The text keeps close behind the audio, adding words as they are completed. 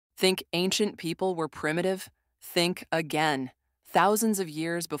Think ancient people were primitive? Think again. Thousands of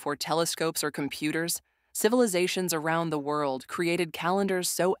years before telescopes or computers, civilizations around the world created calendars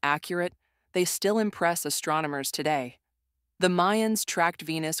so accurate they still impress astronomers today. The Mayans tracked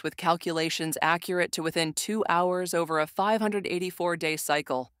Venus with calculations accurate to within 2 hours over a 584-day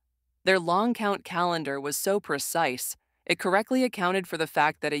cycle. Their long count calendar was so precise, it correctly accounted for the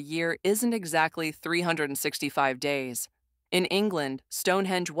fact that a year isn't exactly 365 days. In England,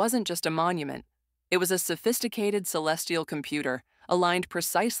 Stonehenge wasn't just a monument. It was a sophisticated celestial computer aligned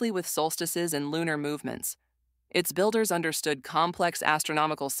precisely with solstices and lunar movements. Its builders understood complex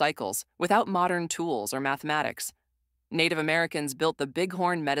astronomical cycles without modern tools or mathematics. Native Americans built the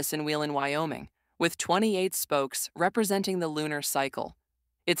Bighorn Medicine Wheel in Wyoming, with 28 spokes representing the lunar cycle.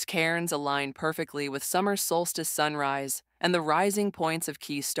 Its cairns align perfectly with summer solstice sunrise and the rising points of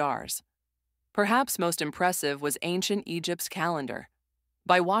key stars. Perhaps most impressive was ancient Egypt's calendar.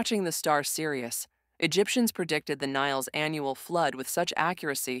 By watching the star Sirius, Egyptians predicted the Nile's annual flood with such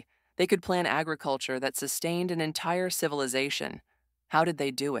accuracy they could plan agriculture that sustained an entire civilization. How did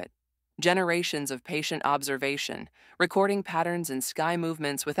they do it? Generations of patient observation, recording patterns in sky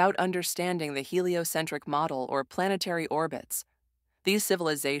movements without understanding the heliocentric model or planetary orbits. These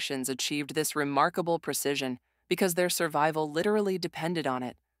civilizations achieved this remarkable precision because their survival literally depended on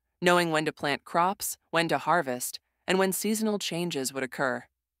it, knowing when to plant crops, when to harvest, and when seasonal changes would occur.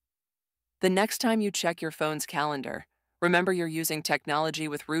 The next time you check your phone's calendar, remember you're using technology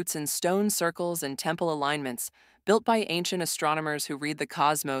with roots in stone circles and temple alignments, built by ancient astronomers who read the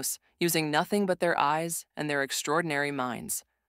cosmos using nothing but their eyes and their extraordinary minds.